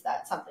conditions,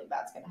 that something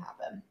bad's going to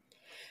happen.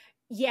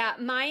 Yeah,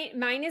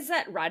 mine is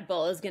that Red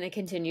Bull is going to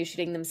continue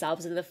shooting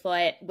themselves in the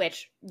foot,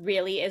 which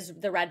really is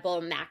the Red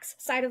Bull Max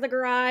side of the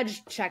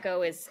garage.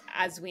 Checo is,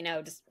 as we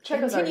know, just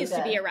continues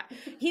to be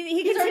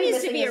he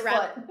continues to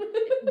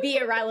be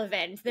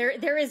irrelevant.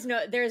 There is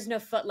no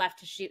foot left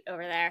to shoot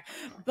over there.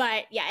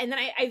 But yeah, and then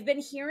I've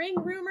been hearing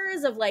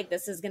rumors of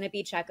this is going to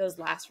be Checo's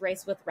last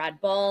race with Red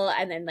Bull,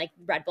 and then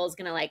Red Bull's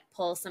going to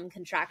pull some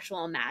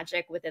contractual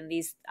magic within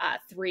these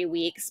 3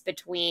 weeks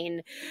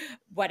between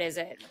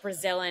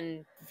Brazil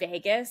and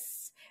Vegas.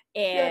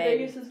 And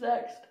Vegas is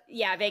next.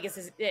 Yeah, Vegas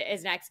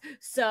is next.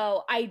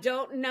 So I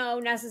don't know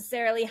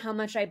necessarily how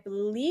much I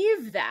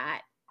believe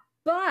that,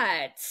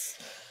 but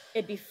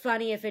it'd be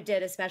funny if it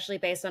did, especially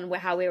based on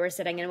how we were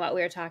sitting and what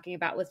we were talking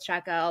about with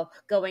Checo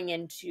going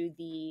into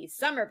the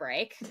summer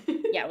break.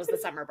 Yeah, it was the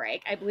summer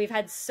break. We've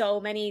had so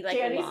many like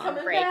Danny's long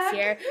coming breaks back.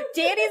 here.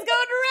 Danny's going to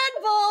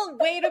Red Bull.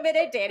 Wait a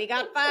minute, Danny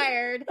got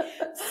fired.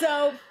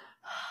 So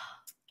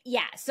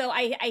yeah, so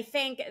I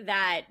think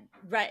that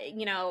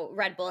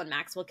Red Bull and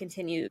Max will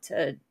continue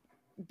to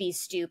be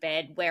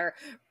stupid. Where,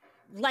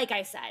 like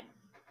I said,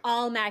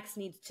 all Max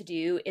needs to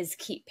do is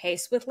keep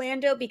pace with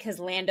Lando, because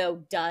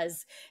Lando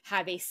does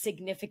have a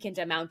significant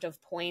amount of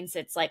points.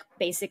 It's like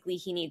basically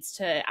he needs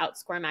to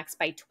outscore Max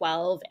by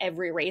 12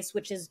 every race,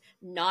 which is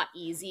not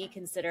easy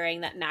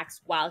considering that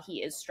Max, while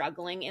he is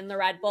struggling in the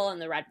Red Bull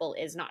and the Red Bull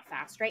is not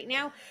fast right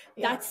now,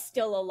 that's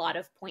still a lot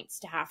of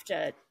points to have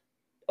to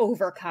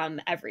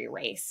overcome every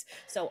race.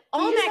 So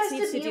all Max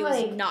needs to do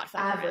is not fuck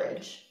average.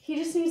 Around. He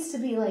just needs to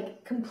be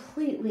like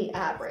completely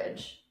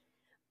average.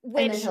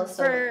 Which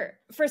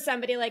for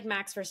somebody like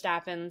Max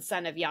Verstappen,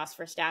 son of Jos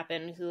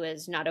Verstappen, who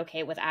is not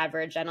okay with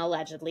average and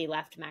allegedly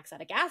left Max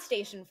at a gas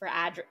station for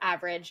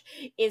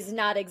average, is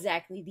not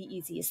exactly the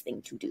easiest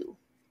thing to do.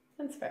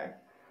 That's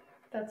fair.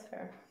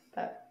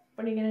 But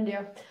what are you going to do?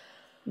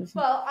 Mm-hmm.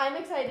 Well, I'm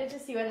excited to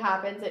see what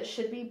happens. It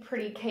should be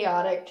pretty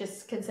chaotic,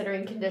 just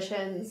considering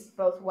conditions,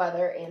 both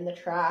weather and the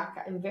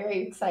track. I'm very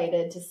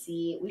excited to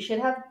see. We should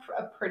have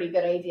a pretty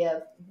good idea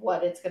of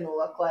what it's going to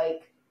look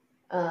like.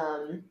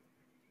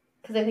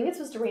 Because I think it's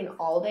supposed to rain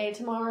all day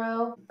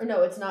tomorrow. Or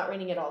no, it's not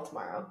raining at all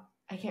tomorrow.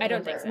 I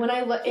don't think so. When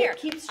I look, it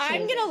keeps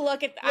changing. I'm gonna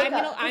look at.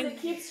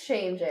 It keeps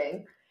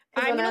changing.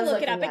 I'm gonna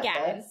look it up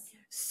again.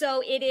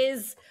 So it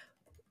is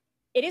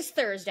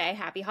Thursday.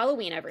 Happy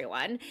Halloween,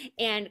 everyone!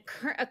 And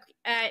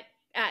at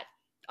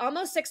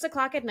almost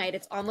 6:00 at night,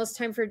 it's almost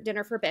time for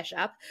dinner for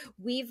Bishop.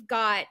 We've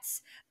got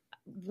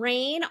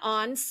rain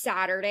on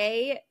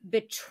Saturday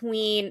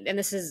between, and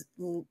this is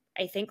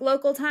I think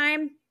local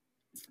time,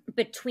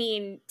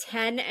 between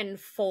 10 and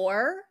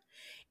 4,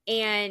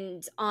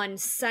 and on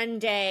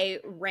Sunday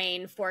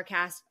rain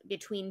forecast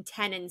between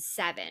 10 and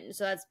 7.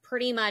 So that's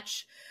pretty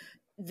much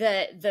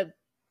the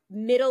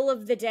middle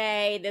of the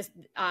day. This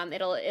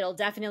it'll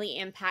definitely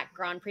impact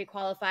Grand Prix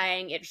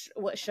qualifying. It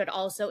should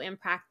also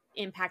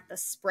impact the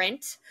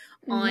sprint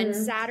on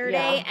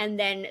Saturday, and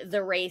then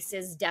the race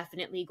is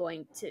definitely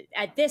going to,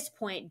 at this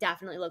point,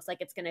 definitely looks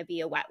like it's going to be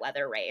a wet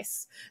weather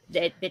race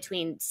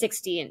between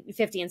 50 and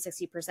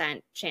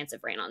 60% chance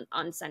of rain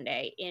on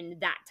Sunday in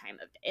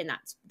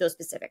those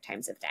specific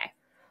times of day.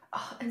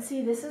 Oh, and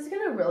see, this is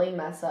going to really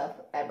mess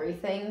up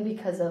everything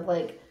because of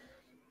like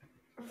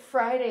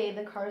Friday,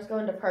 the car's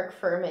going to Parc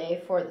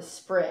Fermé for the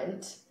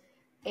sprint,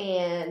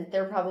 and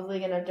they're probably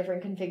going to have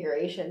different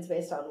configurations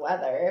based on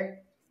weather.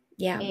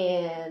 Yeah.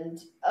 And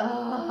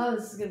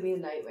this is going to be a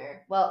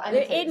nightmare. Well,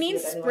 it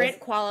means sprint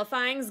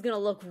qualifying is going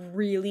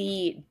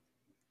to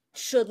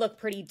should look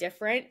pretty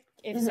different,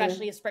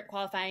 especially if sprint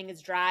qualifying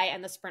is dry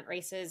and the sprint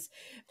race is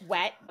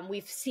wet.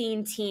 We've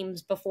seen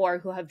teams before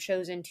who have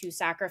chosen to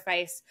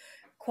sacrifice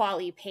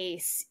quali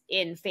pace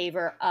in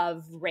favor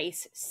of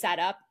race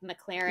setup.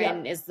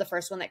 McLaren is the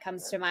first one that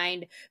comes to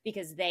mind,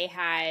 because they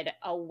had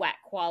a wet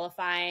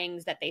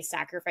qualifying that they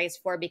sacrificed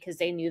for because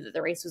they knew that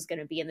the race was going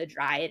to be in the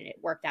dry, and it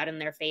worked out in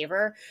their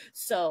favor.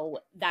 So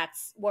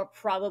we'll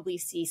probably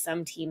see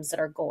some teams that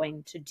are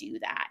going to do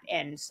that.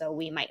 And so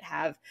we might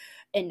have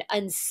an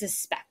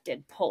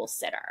unsuspected pole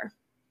sitter.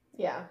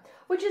 Yeah,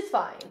 which is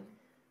fine.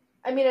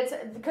 I mean, it's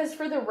because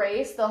for the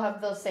race, they'll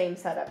have the same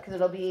setup because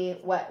it'll be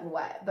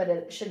wet, but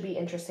it should be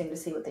interesting to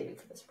see what they do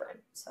for the sprint.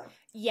 So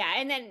yeah,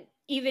 and then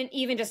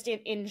even just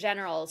in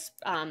general,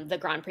 the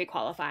Grand Prix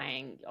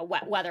qualifying,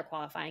 wet weather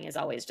qualifying is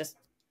always just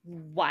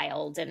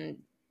wild, and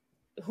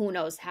who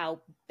knows how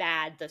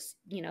bad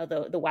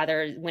the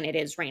weather when it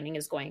is raining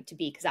is going to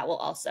be, because that will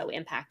also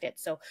impact it.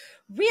 So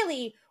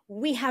really,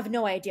 we have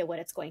no idea what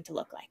it's going to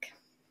look like.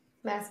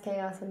 Mass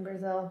chaos in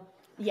Brazil.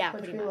 Yeah,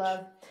 which pretty we much.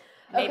 Love.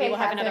 Maybe we'll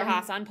have another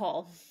Haas on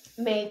pole.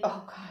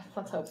 Oh God,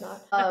 let's hope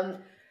not.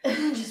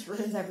 It just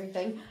ruins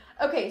everything.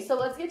 Okay, so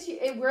let's get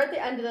to, we're at the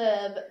end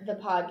of the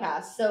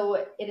podcast, so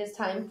it is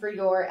time for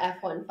your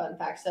F1 fun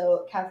fact.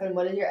 So Catherine,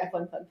 what is your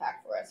F1 fun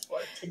fact for us for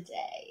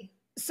today?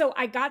 So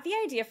I got the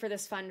idea for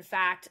this fun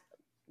fact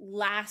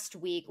last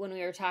week when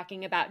we were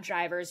talking about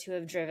drivers who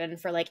have driven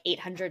for like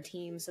 800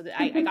 teams. So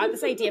I got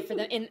this idea for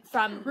them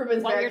from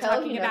Rubens what we were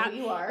talking about.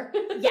 You are.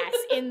 Yes,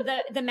 in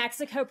the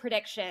Mexico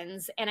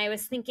predictions. And I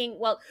was thinking,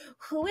 well,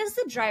 who is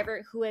the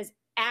driver who has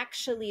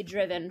actually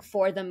driven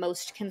for the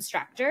most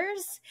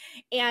constructors?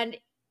 And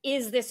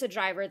is this a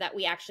driver that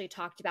we actually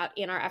talked about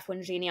in our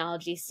F1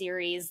 genealogy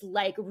series,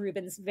 like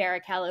Rubens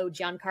Barrichello,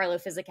 Giancarlo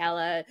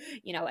Fisichella,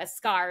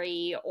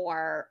 Ascari,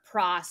 or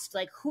Prost,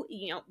 like who,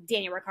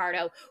 Daniel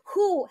Ricciardo,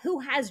 who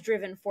has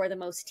driven for the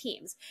most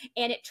teams?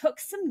 And it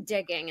took some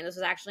digging, and this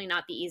was actually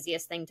not the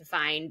easiest thing to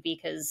find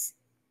because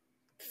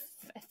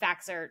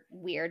facts are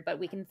weird, but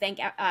we can thank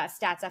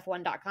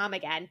statsf1.com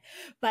again.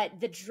 But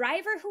the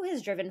driver who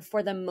has driven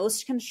for the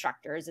most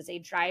constructors is a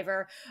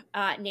driver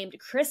named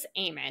Chris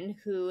Amon,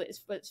 who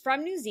was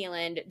from New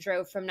Zealand,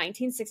 drove from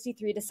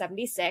 1963 to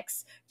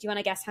 76. Do you want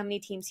to guess how many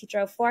teams he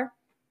drove for?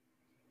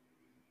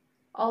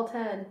 All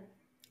 10.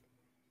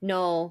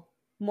 No,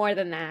 more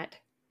than that.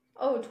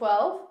 Oh,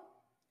 12?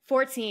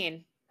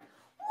 14.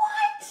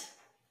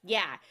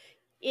 Yeah.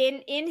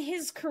 In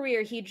his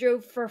career, he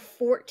drove for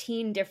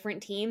 14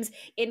 different teams,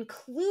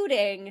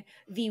 including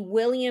the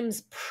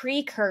Williams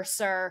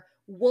precursor,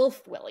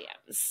 Wolf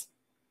Williams.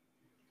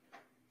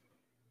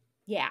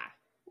 Yeah.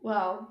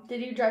 Wow.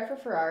 Did he drive for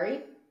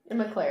Ferrari and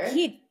McLaren?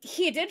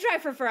 He did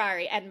drive for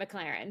Ferrari and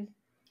McLaren.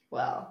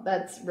 Well,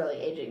 that's really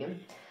aging him.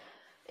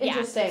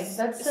 Interesting. Yeah.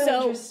 That's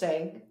so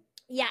interesting.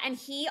 Yeah, and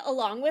he,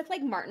 along with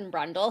like Martin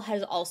Brundle,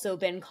 has also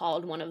been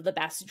called one of the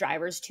best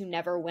drivers to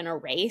never win a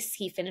race.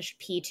 He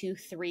finished P2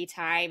 3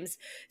 times,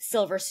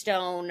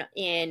 Silverstone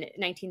in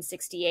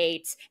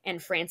 1968, and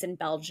France and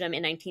Belgium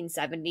in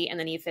 1970, and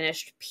then he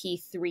finished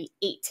P3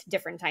 8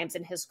 different times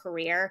in his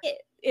career. It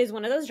is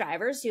one of those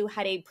drivers who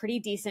had a pretty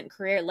decent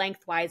career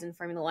lengthwise in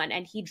Formula One,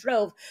 and he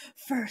drove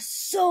for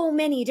so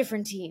many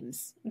different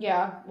teams.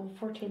 Yeah, well,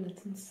 14,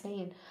 that's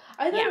insane.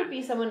 I thought it would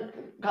be someone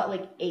got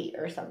like 8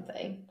 or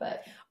something,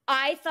 but...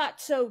 I thought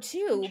so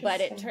too,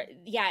 but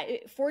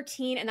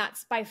 14, and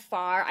that's by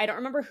far, I don't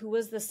remember who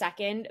was the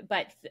second,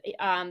 but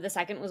the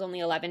second was only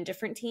 11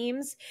 different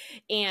teams,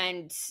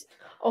 and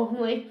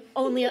only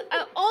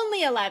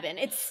 11.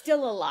 It's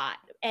still a lot,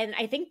 and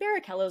I think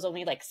Barrichello's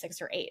only like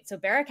 6 or 8, so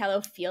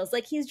Barrichello feels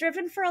like he's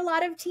driven for a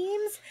lot of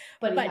teams,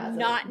 but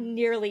not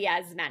nearly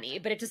as many,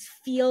 but it just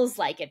feels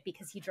like it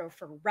because he drove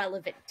for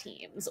relevant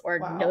teams or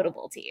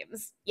notable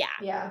teams.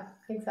 Yeah,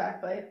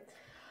 exactly.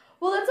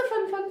 Well, that's a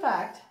fun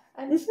fact.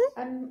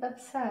 I'm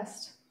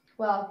obsessed.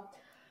 Well,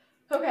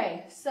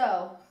 okay,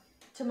 so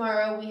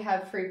tomorrow we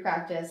have free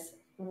practice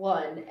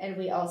 1, and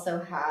we also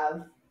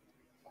have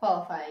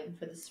qualifying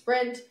for the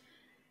sprint.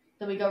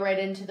 Then we go right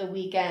into the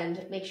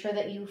weekend. Make sure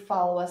that you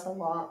follow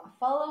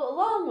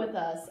along with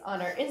us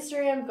on our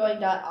Instagram,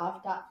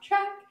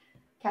 going.off.track.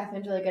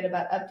 Catherine's really good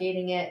about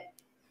updating it.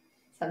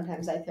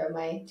 Sometimes I throw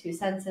my 2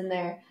 cents in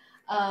there.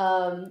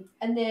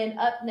 And then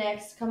up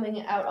next,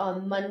 coming out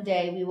on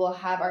Monday, we will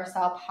have our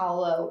Sao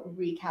Paulo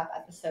recap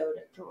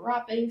episode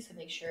dropping, so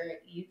make sure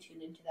you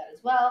tune into that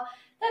as well.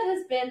 That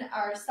has been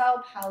our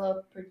Sao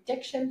Paulo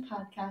prediction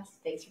podcast.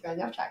 Thanks for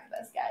going off track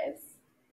with us, guys.